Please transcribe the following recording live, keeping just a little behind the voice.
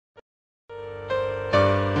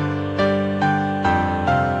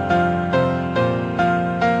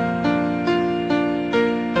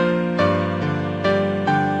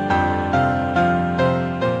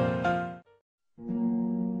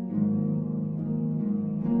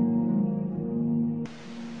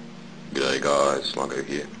guys, Sluggo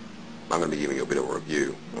here. I'm going to be giving you a bit of a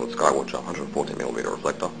review on the Skywatcher 114mm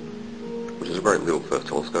reflector, which is a very little first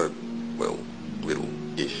telescope, well,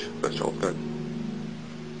 little-ish first telescope,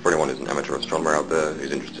 for anyone who's an amateur astronomer out there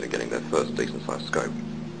who's interested in getting their first decent-sized scope.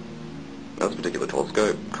 Now this particular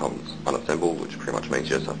telescope comes unassembled, which pretty much means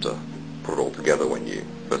you just have to put it all together when you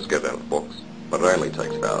first get it out of the box, but it only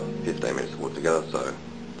takes about 15 minutes to put it together, so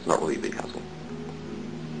it's not really a big hassle.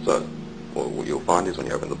 So, what you'll find is when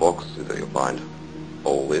you open the box is that you'll find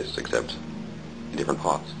all this except in different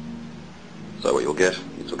parts. So what you'll get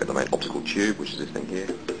is the main optical tube, which is this thing here,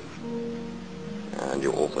 and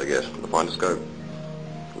you'll also get the finder scope,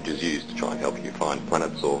 which is used to try and help you find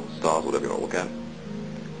planets or stars, whatever you want to look at.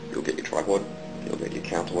 You'll get your tripod, you'll get your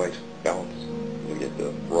counterweight, balance, you'll get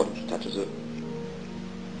the rod which attaches it,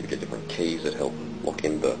 you'll get different keys that help lock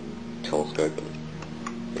in the telescope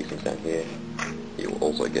and these things down here. You'll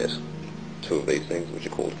also get two of these things, which are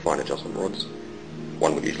called fine adjustment rods.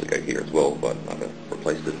 One would usually go here as well, but I've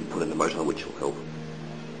replaced it and put in a motor which will help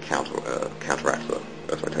counteract the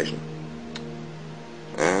Earth's rotation.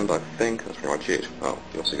 And I think that's pretty much it. Oh,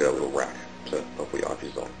 you also get a little rack to help put your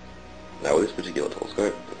eyepieces on. Now with this particular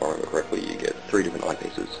telescope, if I remember correctly, you get three different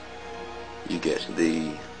eyepieces. You get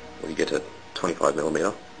a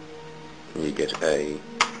 25mm, and you get a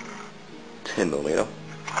 10mm,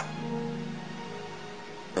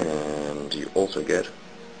 and you also get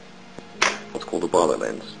what's called a Barlow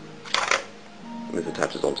lens. And this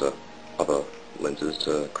attaches onto other lenses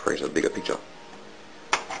to create a bigger picture.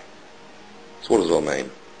 So what does it all mean?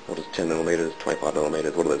 What does 10mm,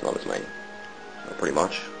 25mm, what do those numbers mean? Well, pretty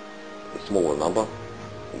much, the smaller the number,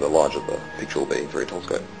 the larger the picture will be for your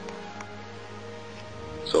telescope.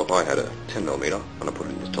 So if I had a 10mm and I put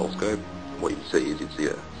it in this telescope, what you'd see is you'd see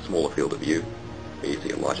a smaller field of view, but you'd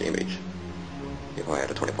see a larger image. If I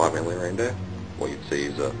had a 25mm in there, what you'd see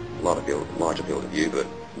is a larger field of view, but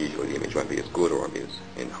usually the image won't be as good or won't be as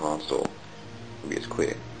enhanced or won't be as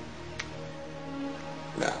clear.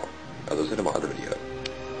 Now, as I said in my other video,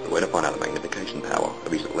 the way to find out the magnification power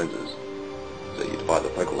of each of the lenses is that you divide the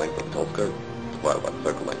focal length of the telescope divided by the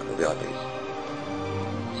focal length of the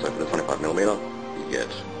eyepiece. So for the 25mm, you get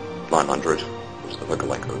 900, which is the focal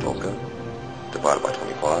length of the telescope, divided by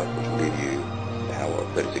 25, which will give you the power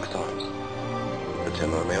of 36 times. The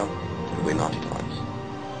 10mm, it will be 90 times.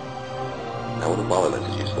 Now what the Barlow lens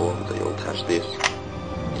is used for is that you'll attach this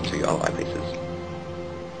to your other eyepieces.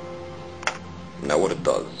 Now what it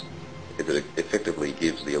does is that it effectively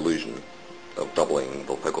gives the illusion of doubling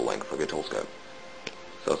the focal length of your telescope.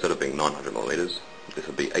 So instead of being 900mm, this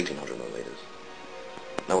would be 1800mm.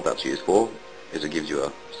 Now what that's used for is it gives you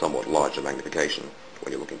a somewhat larger magnification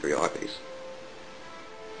when you're looking through your eyepiece.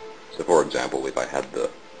 So for example, if I had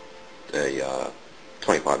a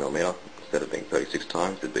 25mm, instead of being 36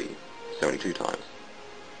 times, it'd be 72 times.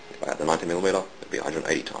 If I had the 90mm, it'd be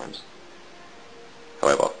 180 times.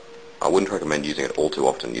 However, I wouldn't recommend using it all too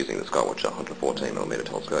often using the Skywatcher 114mm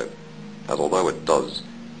telescope, as although it does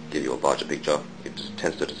give you a larger picture, it just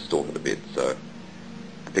tends to distort it a bit, so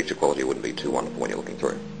the picture quality wouldn't be too wonderful when you're looking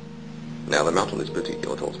through. Now the mount on this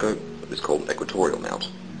particular telescope is called an equatorial mount.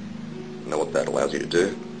 Now what that allows you to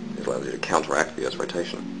do is allows you to counteract the Earth's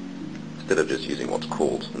rotation, instead of just using what's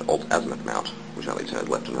called an alt-azimuth mount, which only turns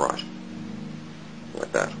left and right,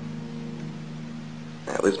 like that.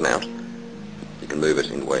 Now this mount, you can move it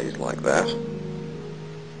in ways like that,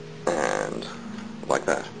 and like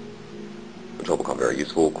that, which will become very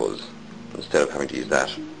useful because instead of having to use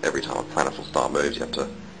that every time a planet or star moves, you have to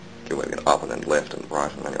keep moving it up and then left and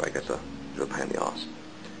right, and anyway it gets a bit of a pain in the arse.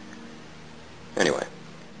 Anyway,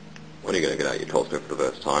 when you're going to get out your telescope for the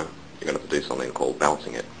first time, you're going to have to do something called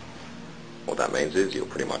balancing it. What that means is you'll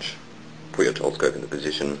pretty much put your telescope in the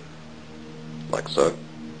position like so,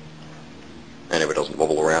 and if it doesn't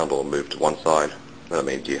wobble around or move to one side, that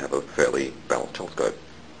means you have a fairly balanced telescope.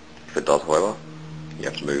 If it does, however, you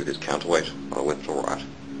have to move this counterweight either left or right.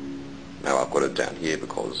 Now I've got it down here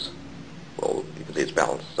because, well, you can see it's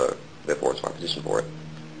balanced, so therefore it's my position for it.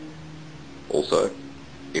 Also,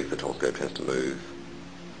 if the telescope tends to move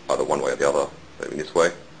either one way or the other, moving this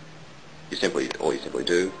way, all you simply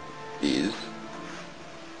do is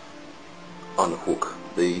unhook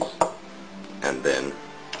these and then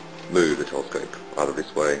move the telescope either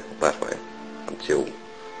this way or that way until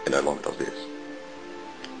it no longer does this.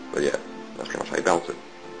 But yeah, that's pretty much how you balance it.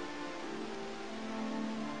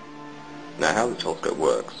 Now how the telescope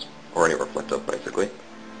works, or any reflector basically,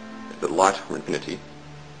 is that light from infinity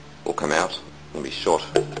will come out and be shot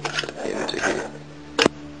into here.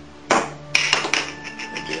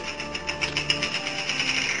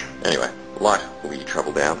 Anyway, light will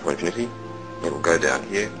travel down from infinity, it will go down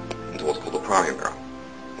here into what's called called the primary mirror,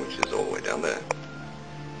 which is all the way down there.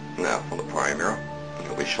 Now, from the primary mirror,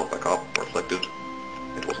 it'll be shot back up, reflected,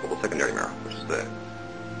 into what's called the secondary mirror, which is there.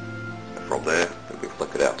 And from there, it'll be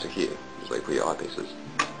reflected out to here, which is where you put your eyepieces.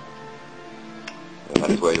 And that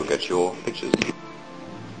is where you'll get your pictures.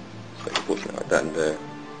 So you put something like that in there.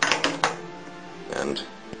 And,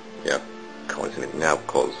 yeah, can't really see anything now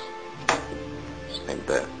because it's just aimed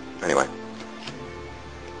there. Anyway,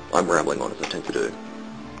 I'm rambling on as I tend to do.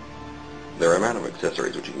 There are a amount of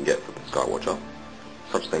accessories which you can get for the Skywatcher.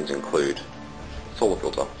 Such things include solar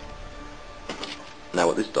filter. Now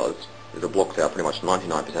what this does is it blocks out pretty much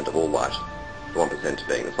 99% of all light, the 1%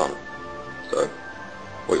 being the sun. So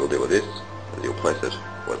what you'll do with this is you'll place it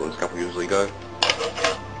where the lens cap will usually go,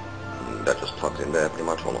 and that just plugs in there pretty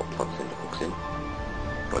much, or not plugs in, hooks in.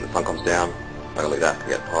 When the sun comes down, only that can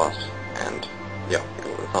get past, and yeah, you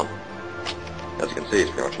can look at the sun. As you can see,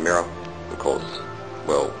 it's pretty much a mirror, because,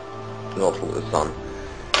 well, in order to look at the sun,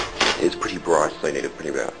 it's pretty bright, so you need to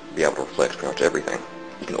be able to reflect pretty much everything.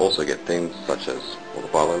 You can also get things such as the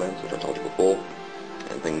Vilo lens, which I told you before,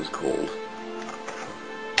 and things called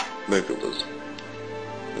moon filters.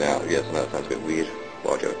 Now, yes, I know it sounds a bit weird,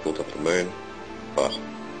 why would you have a filter for the moon, but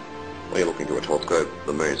when you're looking through a telescope,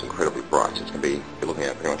 the moon is incredibly bright. It's going to be, you're looking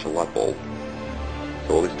at pretty much a light bulb.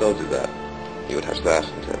 So all this does is that you attach that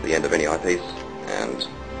to the end of any eyepiece, and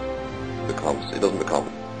it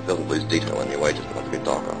doesn't lose detail in any way, it just becomes a bit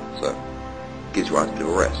darker. So it gives your eyes a bit of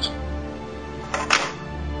a rest.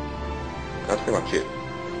 That's pretty much it.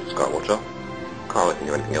 Skywatcher. Can't really think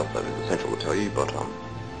of anything else that is essential to tell you, but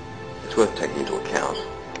it's worth taking into account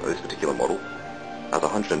that this particular model has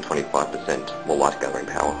 125% more light gathering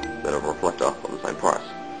power than a reflector of the same price.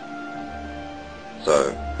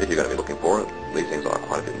 So if you're going to be looking for it, these things are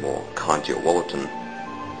quite a bit more kind to your wallet and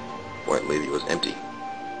won't leave you as empty.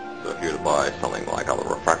 So if you were to buy something like either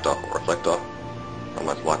a refractor or reflector, I'd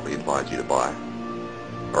most likely advise you to buy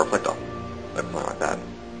a reflector, something like that.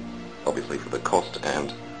 Obviously for the cost,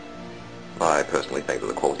 and I personally think that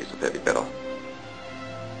the quality is a fair bit better.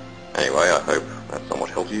 Anyway, I hope that somewhat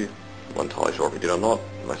helped you. I'm not entirely sure if it did or not,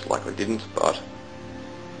 most likely didn't, but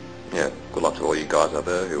yeah, good luck to all you guys out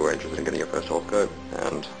there who are interested in getting your first telescope,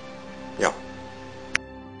 and